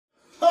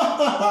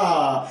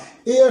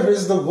Here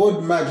is the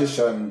wood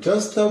magician.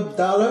 Just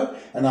 $1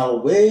 and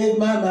I'll wave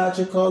my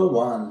magical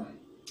wand.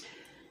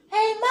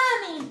 Hey,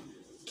 Mommy,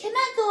 can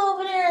I go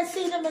over there and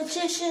see the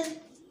magician?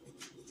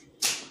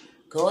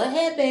 Go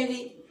ahead,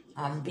 baby.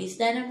 I'm gonna be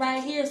standing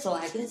right here so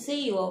I can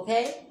see you,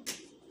 okay?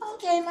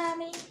 Okay,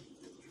 Mommy.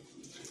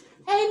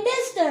 Hey,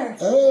 mister.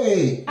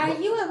 Hey. Are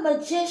you a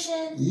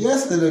magician?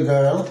 Yes, little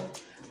girl.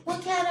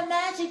 What kind of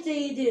magic do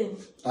you do?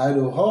 I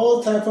do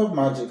all type of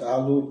magic. I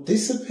will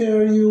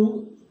disappear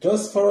you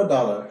just for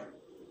 $1.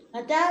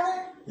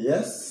 $1?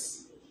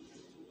 Yes.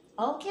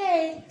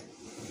 Okay.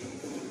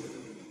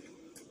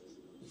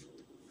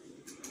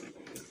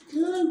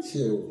 Thank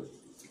you.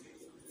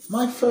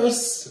 My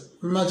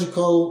first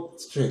magical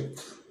trick.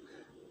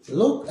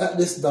 Look at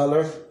this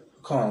dollar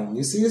coin.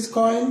 You see this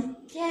coin?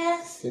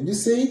 Yes. Can you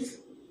see it?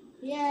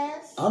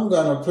 Yes. I'm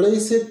gonna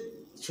place it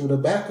through the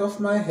back of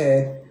my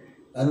head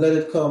and let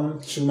it come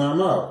through my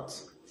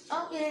mouth.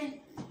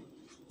 Okay.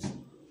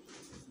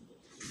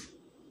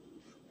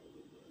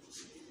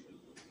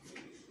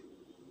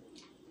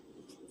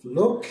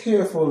 Look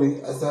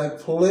carefully as I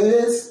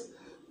place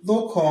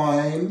the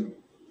coin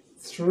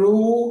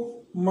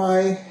through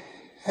my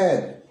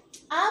head.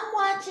 I'm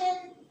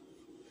watching.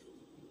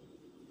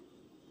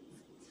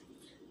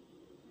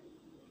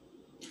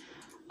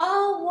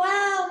 Oh,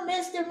 wow,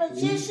 Mr.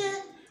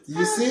 Magician. You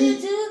How see?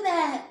 did you do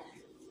that?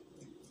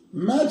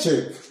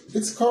 Magic.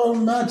 It's called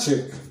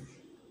magic.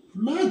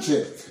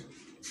 Magic.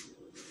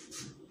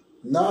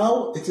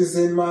 Now it is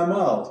in my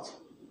mouth.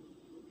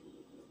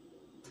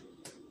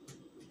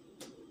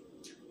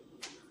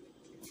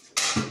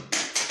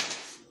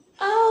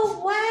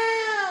 Oh,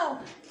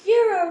 wow.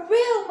 You're a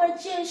real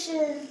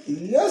magician.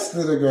 Yes,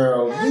 little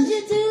girl. How'd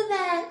you do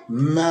that?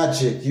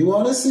 Magic. You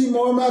want to see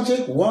more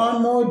magic?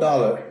 $1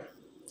 more.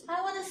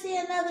 I want to see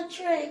another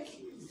trick.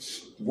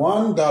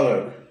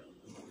 $1.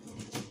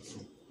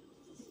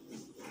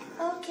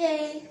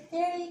 Okay,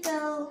 there you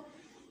go.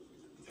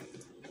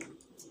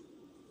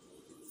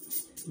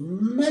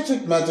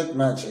 Magic, magic,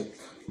 magic.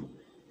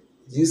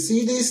 You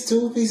see these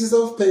two pieces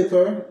of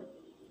paper?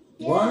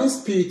 Yeah. One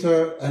is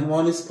Peter and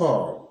one is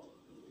Paul.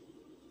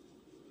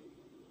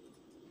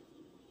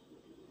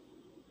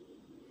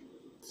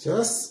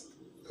 Just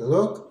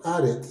look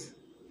at it.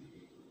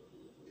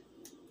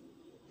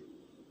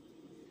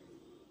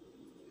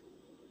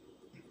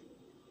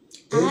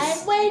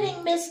 I'm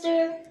waiting,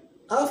 mister.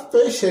 Have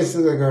patience,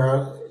 little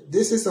girl.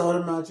 This is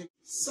our magic.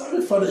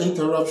 Sorry for the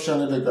interruption,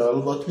 little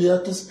girl, but we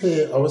have to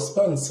pay our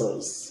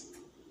sponsors.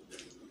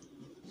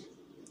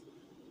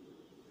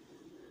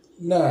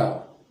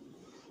 Now,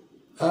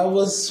 I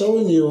was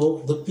showing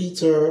you the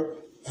Peter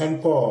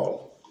and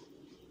Paul.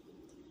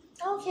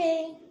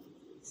 Okay.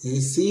 You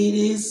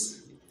see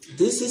this?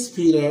 This is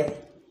Peter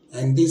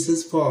and this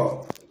is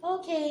Paul.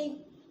 Okay.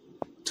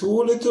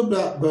 Two little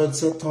blackbirds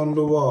sat on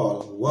the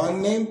wall.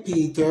 One named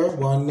Peter,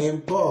 one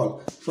named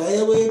Paul. Fly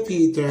away,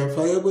 Peter,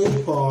 fly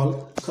away,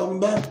 Paul. Come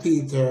back,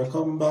 Peter,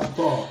 come back,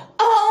 Paul.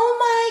 Oh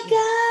my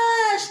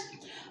gosh!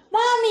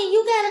 Mommy,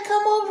 you gotta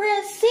come over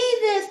and see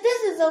this.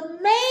 This is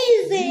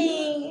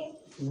amazing.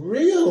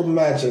 Real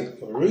magic,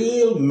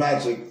 real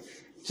magic.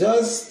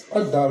 Just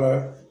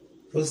 $1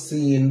 for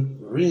seeing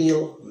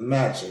real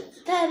magic.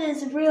 That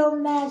is real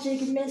magic,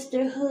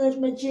 Mr. Hood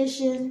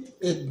Magician.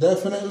 It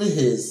definitely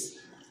is.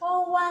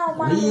 Oh wow,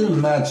 Mommy. Real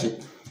magic.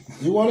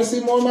 You want to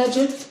see more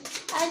magic?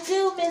 I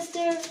do,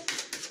 mister.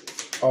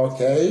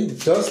 Okay,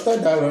 just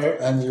 $1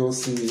 and you'll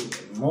see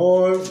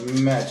more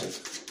magic.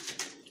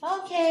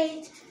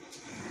 Okay.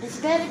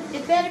 It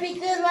better be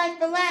good like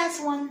the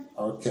last one.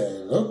 Okay,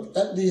 look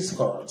at these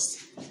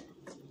cards.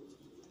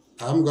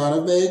 I'm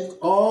gonna make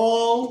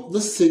all the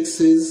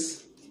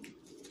 6s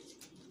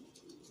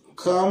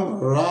come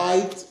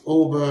right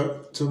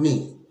over to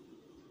me.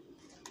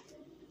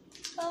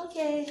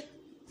 Okay.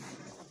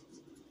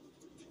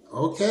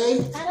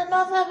 Okay? I don't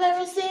know if I've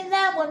ever seen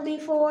that one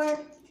before.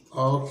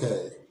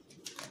 Okay.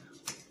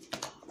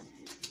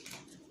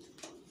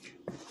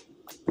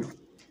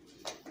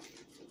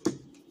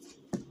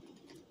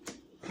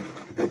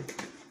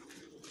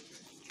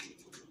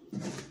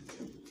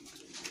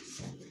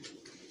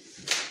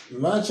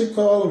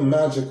 Magical,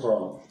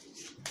 magical.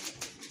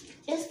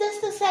 Is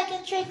this the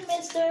second trick,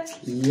 mister?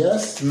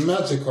 Yes,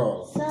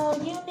 magical. So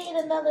you need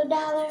another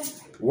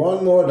 $1?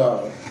 $1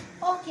 more.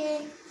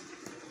 Okay.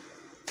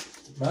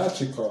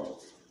 Magical.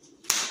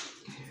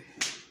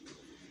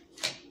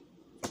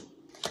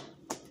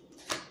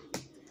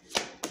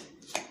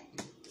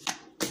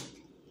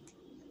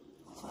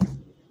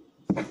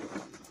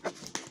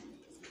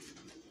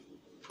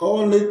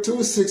 Only 2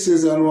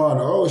 6s and 1.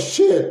 Oh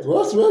shit,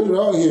 what's went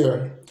wrong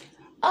here?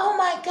 Oh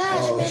my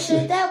gosh, mister,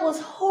 shit. that was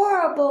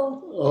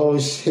horrible. Oh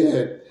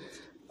shit.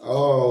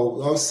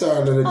 Oh, I'm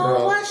sorry, little Oh,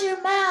 girl. watch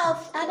your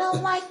mouth. I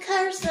don't like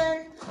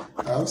cursing.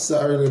 I'm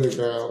sorry, little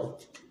girl.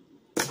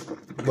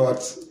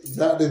 But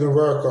that didn't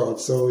work out,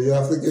 so you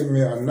have to give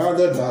me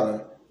another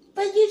 $1.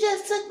 But you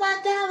just took my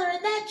 $1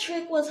 and that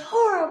trick was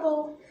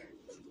horrible.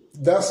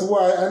 That's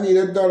why I need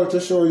 $1 to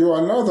show you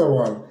another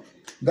one.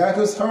 That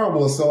was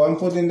horrible, so I'm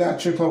putting that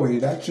trick away.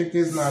 That trick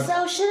is not.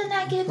 So shouldn't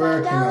I get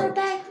my $1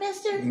 back,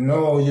 mister?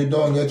 No, you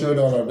don't get your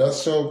 $1.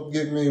 Just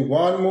give me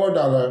 $1 more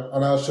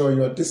and I'll show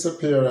you a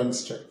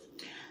disappearance trick.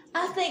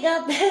 I think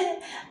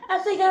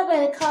I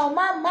better call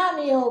my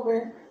mommy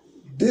over.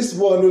 This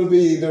one will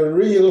be the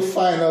real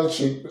final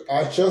trick.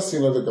 I trust you,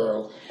 little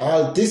girl.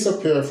 I'll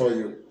disappear for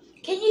you.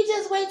 Can you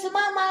just wait till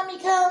my mommy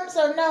comes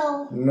or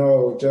no?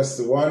 No, just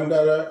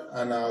 $1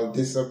 and I'll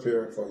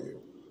disappear for you.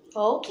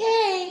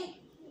 Okay.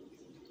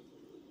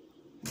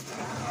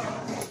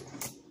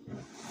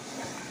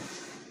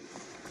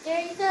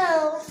 There you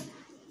go.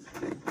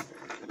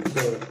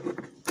 Good.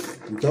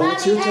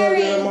 Don't you tell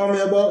your mommy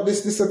about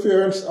this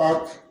disappearance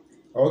act,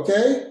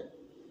 okay?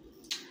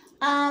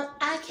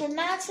 I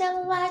cannot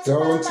tell a lie to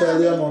Don't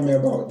tell your mommy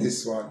about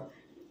this one.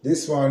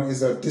 This one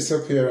is a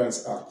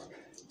disappearance act.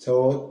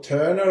 So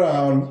turn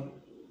around,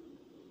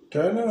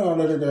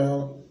 little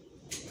girl.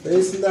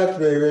 Facing that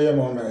way where your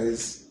mama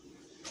is.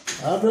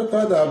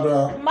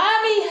 Abracadabra.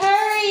 Mommy, hurry!